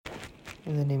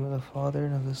In the name of the Father,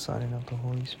 and of the Son, and of the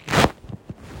Holy Spirit.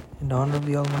 In honor of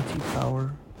the Almighty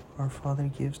Power, our Father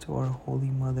gives to our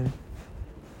Holy Mother.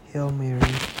 Hail Mary,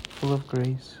 full of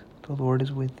grace, the Lord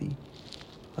is with thee.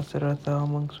 Blessed art thou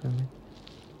amongst women,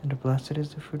 and blessed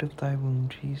is the fruit of thy womb,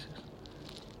 Jesus.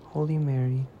 Holy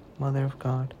Mary, Mother of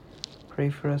God, pray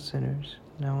for us sinners,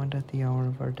 now and at the hour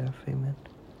of our death. Amen.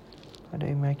 By the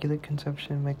Immaculate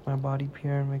Conception, make my body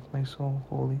pure and make my soul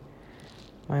holy.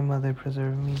 My Mother,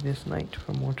 preserve me this night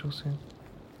from mortal sin,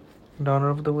 in honor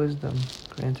of the wisdom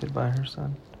granted by her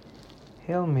Son.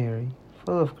 Hail Mary,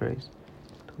 full of grace,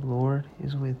 the Lord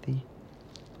is with thee.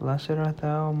 Blessed art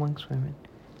thou amongst women,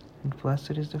 and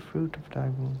blessed is the fruit of thy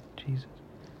womb, Jesus.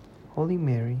 Holy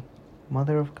Mary,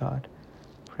 Mother of God,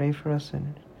 pray for us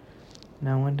sinners,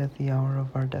 now and at the hour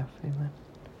of our death. Amen.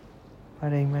 By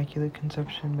the Immaculate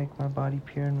Conception, make my body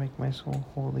pure and make my soul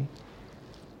holy.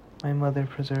 My Mother,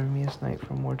 preserve me this night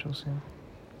from mortal sin.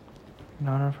 In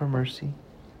honor of her mercy,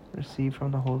 receive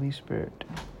from the Holy Spirit.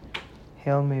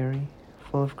 Hail Mary,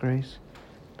 full of grace,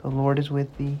 the Lord is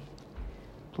with thee.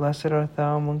 Blessed art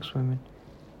thou amongst women,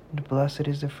 and blessed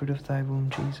is the fruit of thy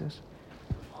womb, Jesus.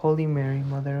 Holy Mary,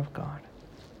 Mother of God,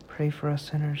 pray for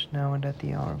us sinners now and at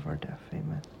the hour of our death.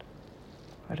 Amen.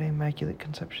 By the Immaculate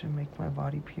Conception, make my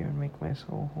body pure and make my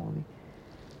soul holy.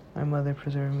 My Mother,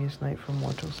 preserve me this night from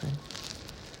mortal sin.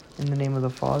 In the name of the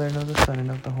Father, and of the Son,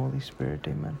 and of the Holy Spirit.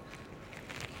 Amen.